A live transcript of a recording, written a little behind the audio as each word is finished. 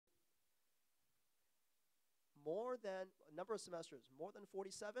more than, number of semesters, more than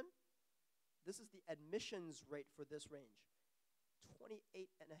 47, this is the admissions rate for this range, 28.5%.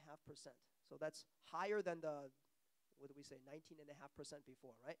 So that's higher than the, what did we say, 19.5%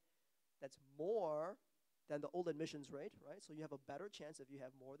 before, right? That's more than the old admissions rate, right? So you have a better chance if you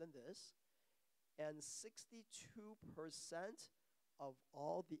have more than this. And 62% of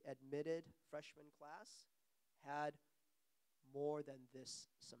all the admitted freshman class had more than this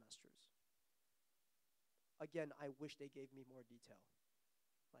semesters. Again, I wish they gave me more detail.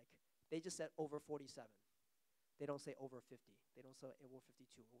 Like, they just said over 47. They don't say over 50. They don't say over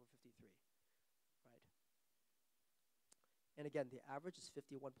 52, over 53, right? And again, the average is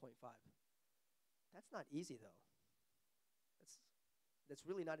 51.5. That's not easy, though. That's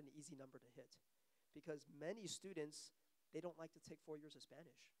really not an easy number to hit, because many students, they don't like to take 4 years of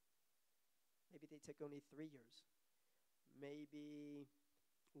Spanish. Maybe they take only 3 years. Maybe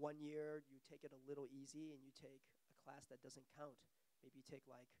 1 year you take it a little easy and you take a class that doesn't count. Maybe you take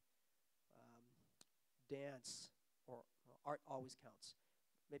like dance, or art always counts.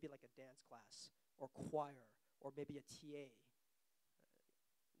 Maybe like a dance class or choir or maybe a TA.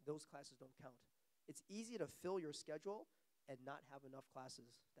 Those classes don't count. It's easy to fill your schedule and not have enough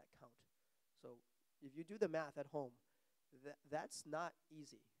classes that count. So if you do the math at home, that's not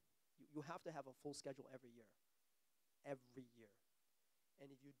easy. You have to have a full schedule every year. Every year.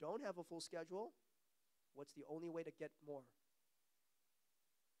 And if you don't have a full schedule, what's the only way to get more?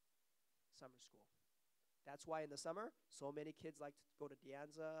 Summer school. That's why in the summer, so many kids like to go to De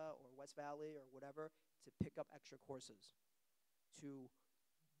Anza or West Valley or whatever to pick up extra courses to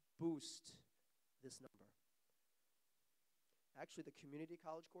boost this number. Actually, the community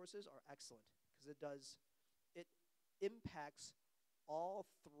college courses are excellent because it impacts all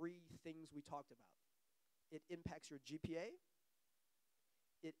three things we talked about. It impacts your GPA.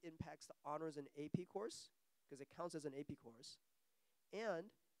 It impacts the honors and AP course because it counts as an AP course. And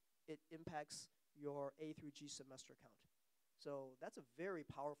it impacts your A through G semester count. So that's a very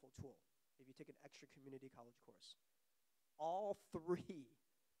powerful tool if you take an extra community college course. All three.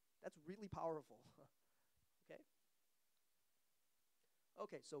 That's really powerful. Okay?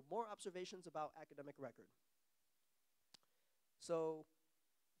 Okay, so more observations about academic record. So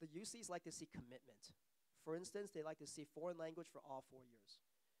the UCs like to see commitment. For instance, they like to see foreign language for all 4 years.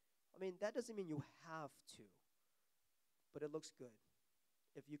 I mean, that doesn't mean you have to, but it looks good.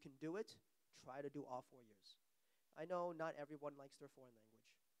 If you can do it, try to do all 4 years. I know not everyone likes their foreign language.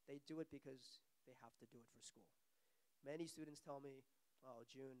 They do it because they have to do it for school. Many students tell me, oh,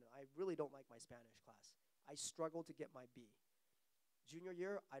 June, I really don't like my Spanish class. I struggle to get my B. Junior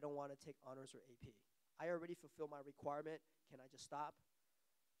year, I don't want to take honors or AP. I already fulfill my requirement. Can I just stop?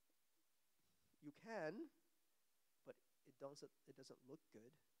 You can, but it doesn't look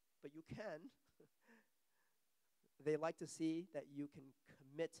good. But you can. They like to see that you can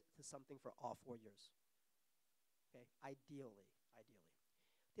commit to something for all 4 years. Okay, ideally.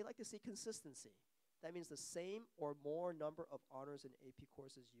 They like to see consistency. That means the same or more number of honors and AP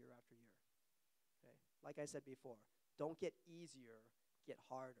courses year after year. Okay, like I said before, don't get easier, get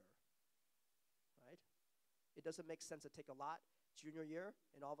harder. Right? It doesn't make sense to take a lot junior year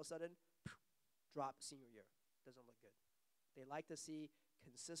and all of a sudden drop senior year. Doesn't look good. They like to see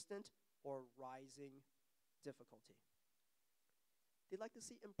consistent or rising difficulty. They like to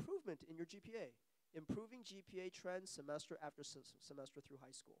see improvement in your GPA. Improving GPA trends semester after semester through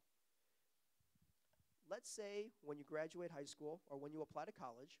high school. Let's say when you graduate high school or when you apply to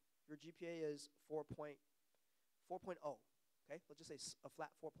college, your GPA is 4.0. Okay, let's just say a flat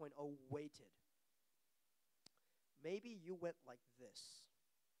 4.0 weighted. Maybe you went like this.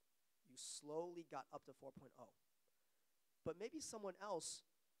 You slowly got up to 4.0. But maybe someone else,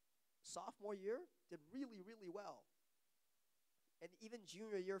 sophomore year, did really, really well. And even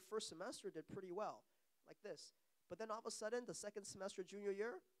junior year, first semester, did pretty well, like this. But then all of a sudden, the second semester, junior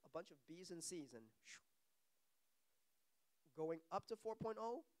year, a bunch of B's and C's, and going up to 4.0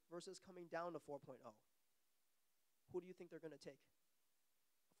 versus coming down to 4.0. Who do you think they're going to take?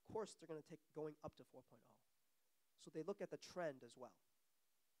 Of course, they're going to take going up to 4.0. So they look at the trend as well.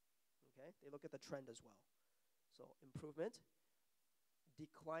 Okay? They look at the trend as well. So improvement,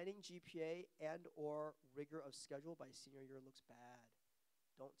 declining GPA and or rigor of schedule by senior year looks bad.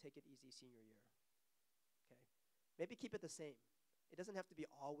 Don't take it easy senior year. Okay? Maybe keep it the same. It doesn't have to be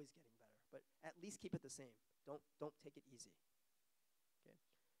always getting better, but at least keep it the same. Don't take it easy. Okay?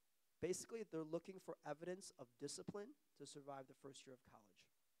 Basically, they're looking for evidence of discipline to survive the first year of college.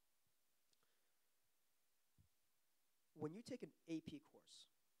 When you take an AP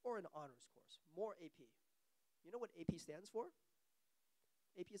course or an honors course, more AP, you know what AP stands for?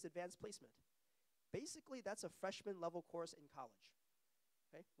 AP is advanced placement. Basically, that's a freshman level course in college.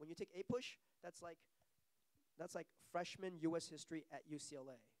 Okay? When you take APUSH, that's like freshman U.S. history at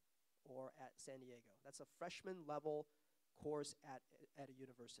UCLA or at San Diego. That's a freshman level course at a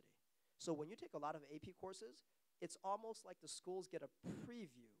university. So when you take a lot of AP courses, it's almost like the schools get a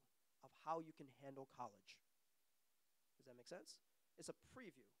preview of how you can handle college. Does that make sense? It's a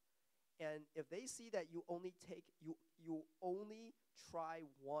preview. And if they see that you only try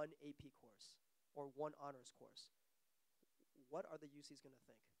one AP course or one honors course, what are the UCs going to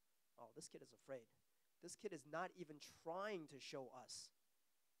think? Oh, this kid is afraid. This kid is not even trying to show us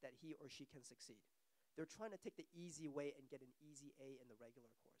that he or she can succeed. They're trying to take the easy way and get an easy A in the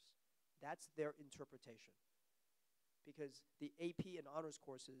regular course. That's their interpretation. Because the AP and honors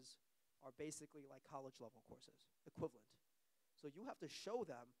courses are basically like college level courses, equivalent. So you have to show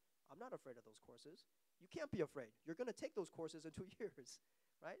them, I'm not afraid of those courses. You can't be afraid. You're going to take those courses in 2 years,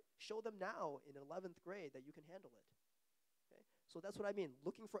 right? Show them now in 11th grade that you can handle it. Okay? So that's what I mean,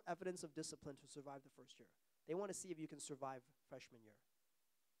 looking for evidence of discipline to survive the first year. They want to see if you can survive freshman year.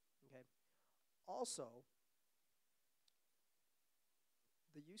 Okay? Also,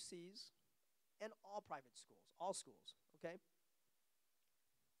 the UCs and all private schools, all schools, okay?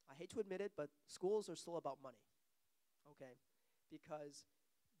 I hate to admit it, but schools are still about money, okay? Because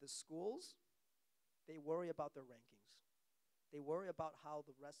the schools, they worry about their rankings. They worry about how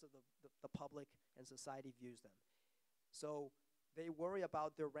the rest of the public and society views them. So they worry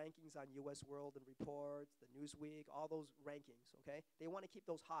about their rankings on US World and Report, the Newsweek, all those rankings, okay? They want to keep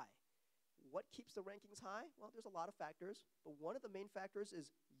those high. What keeps the rankings high? Well, there's a lot of factors, but one of the main factors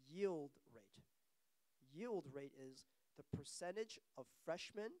is yield rate. Yield rate is the percentage of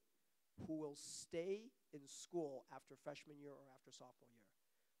freshmen who will stay in school after freshman year or after sophomore year.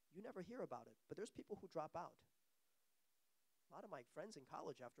 You never hear about it, but there's people who drop out. A lot of my friends in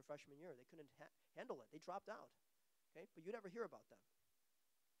college after freshman year, they couldn't handle it. They dropped out, okay? But you never hear about them,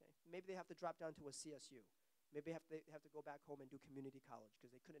 okay? Maybe they have to drop down to a CSU. Maybe they have to go back home and do community college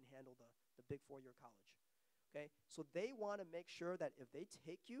because they couldn't handle the big 4-year college, okay? So they want to make sure that if they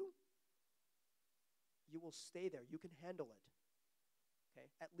take you, you will stay there. You can handle it,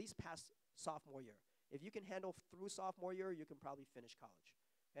 okay? At least past sophomore year. If you can handle through sophomore year, you can probably finish college,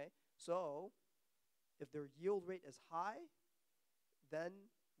 okay? So if their yield rate is high,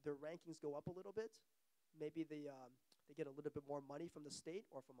 then their rankings go up a little bit. Maybe they get a little bit more money from the state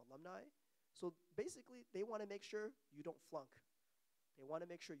or from alumni. So basically, they want to make sure you don't flunk. They want to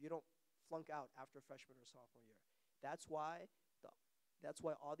make sure you don't flunk out after freshman or sophomore year. That's why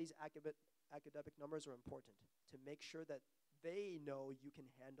all these academic numbers are important, to make sure that they know you can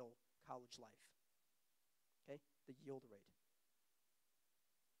handle college life. Okay, the yield rate.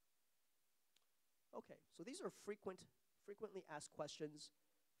 Okay, so these are frequently asked questions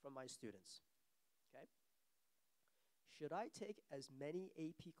from my students. Okay. Should I take as many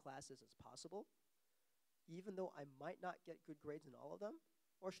AP classes as possible, even though I might not get good grades in all of them?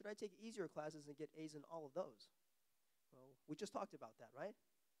 Or should I take easier classes and get A's in all of those? Well, we just talked about that, right?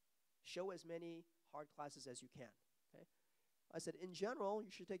 Show as many hard classes as you can, okay? I said, in general, you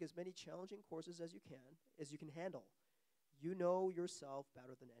should take as many challenging courses as you can handle. You know yourself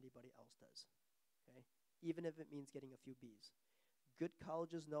better than anybody else does, okay? Even if it means getting a few B's. Good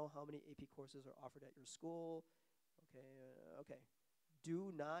colleges know how many AP courses are offered at your school. Okay.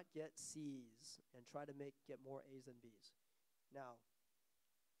 Do not get C's and try to get more A's than B's. Now,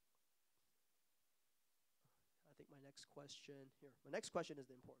 I think my next question is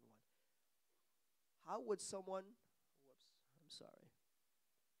the important one. How would someone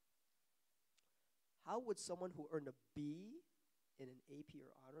who earned a B in an AP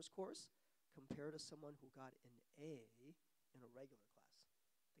or honors course compare to someone who got an A in a regular class?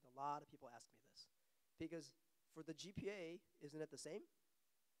 I think a lot of people ask me this. Because for the GPA, isn't it the same?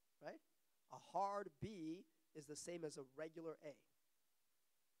 Right? A hard B is the same as a regular A.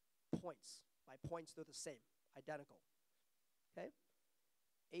 Points. By points, they're the same, identical. Okay?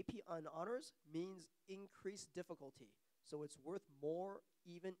 AP on honors means increased difficulty. So it's worth more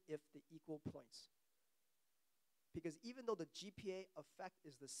even if they equal points. Because even though the GPA effect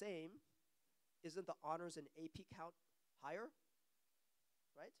is the same, isn't the honors and AP count higher?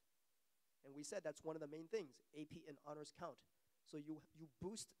 Right? And we said that's one of the main things, AP and honors count. So you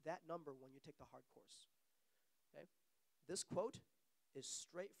boost that number when you take the hard course. Okay? This quote is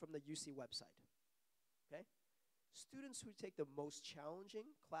straight from the UC website. Okay? Students who take the most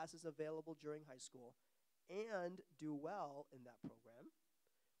challenging classes available during high school and do well in that program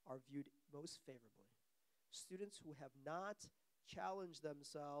are viewed most favorably. Students who have not challenged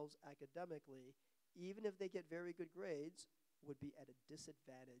themselves academically, even if they get very good grades, would be at a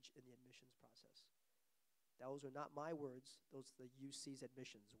disadvantage in the admissions process. Those are not my words. Those are the UC's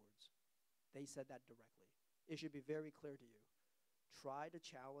admissions words. They said that directly. It should be very clear to you. Try to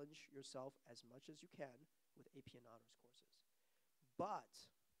challenge yourself as much as you can with AP and honors courses. But,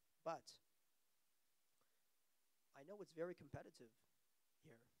 I know it's very competitive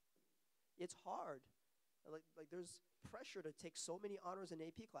here. It's hard. Like there's pressure to take so many honors and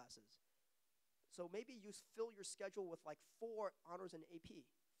AP classes. So maybe you fill your schedule with like 4 honors and AP,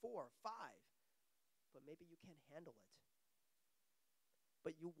 4, 5, but maybe you can't handle it.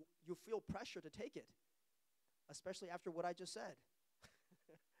 But you feel pressure to take it, especially after what I just said,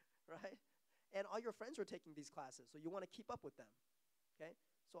 right? And all your friends are taking these classes, so you want to keep up with them, okay?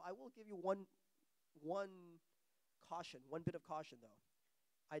 So I will give you one caution, one bit of caution though.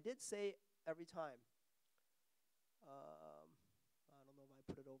 I did say every time, I don't know if I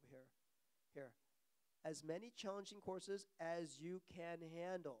put it over here. Here, as many challenging courses as you can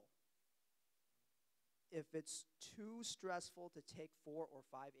handle. If it's too stressful to take 4 or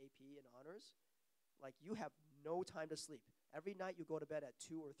 5 AP in honors, like you have no time to sleep. Every night you go to bed at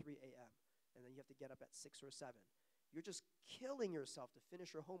 2 or 3 a.m., and then you have to get up at 6 or 7. You're just killing yourself to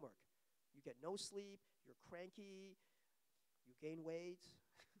finish your homework. You get no sleep, you're cranky, you gain weight,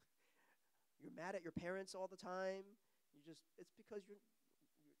 you're mad at your parents all the time. It's because you're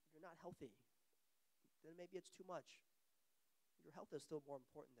not healthy. Then maybe it's too much. Your health is still more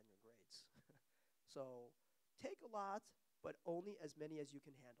important than your grades. So take a lot, but only as many as you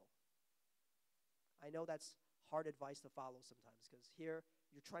can handle. I know that's hard advice to follow sometimes because here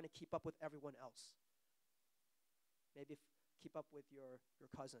you're trying to keep up with everyone else. Maybe keep up with your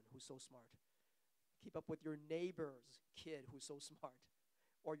cousin who's so smart. Keep up with your neighbor's kid who's so smart.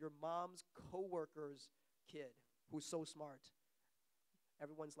 Or your mom's coworker's kid who's so smart.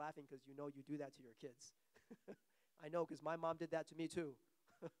 Everyone's laughing because you know you do that to your kids. I know because my mom did that to me too.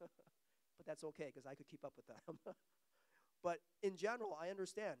 But that's okay because I could keep up with them. But in general, I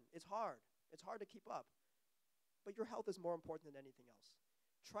understand. It's hard. It's hard to keep up. But your health is more important than anything else.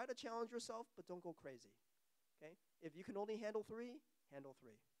 Try to challenge yourself, but don't go crazy. Okay? If you can only handle 3, handle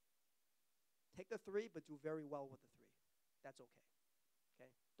 3. Take the 3, but do very well with the 3. That's okay. Okay?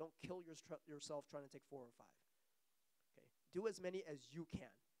 Don't kill yourself trying to take 4 or 5. Okay? Do as many as you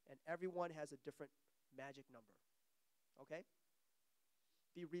can. And everyone has a different magic number. Okay?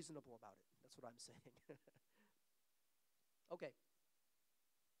 Be reasonable about it. That's what I'm saying. Okay.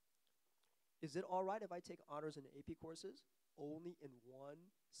 Is it all right if I take honors and AP courses only in one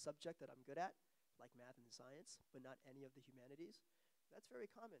subject that I'm good at, like math and science, but not any of the humanities? That's very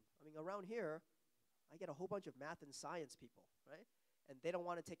common. I mean, around here, I get a whole bunch of math and science people, right? And they don't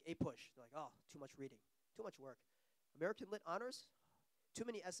want to take APUSH. They're like, oh, too much reading, too much work. American Lit honors, too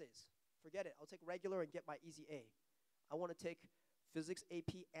many essays. Forget it. I'll take regular and get my easy A. I want to take physics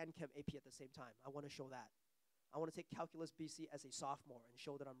AP and chem AP at the same time. I want to show that. I want to take calculus BC as a sophomore and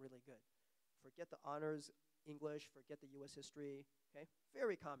show that I'm really good. Forget the honors English, forget the US history, okay?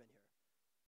 Very common here.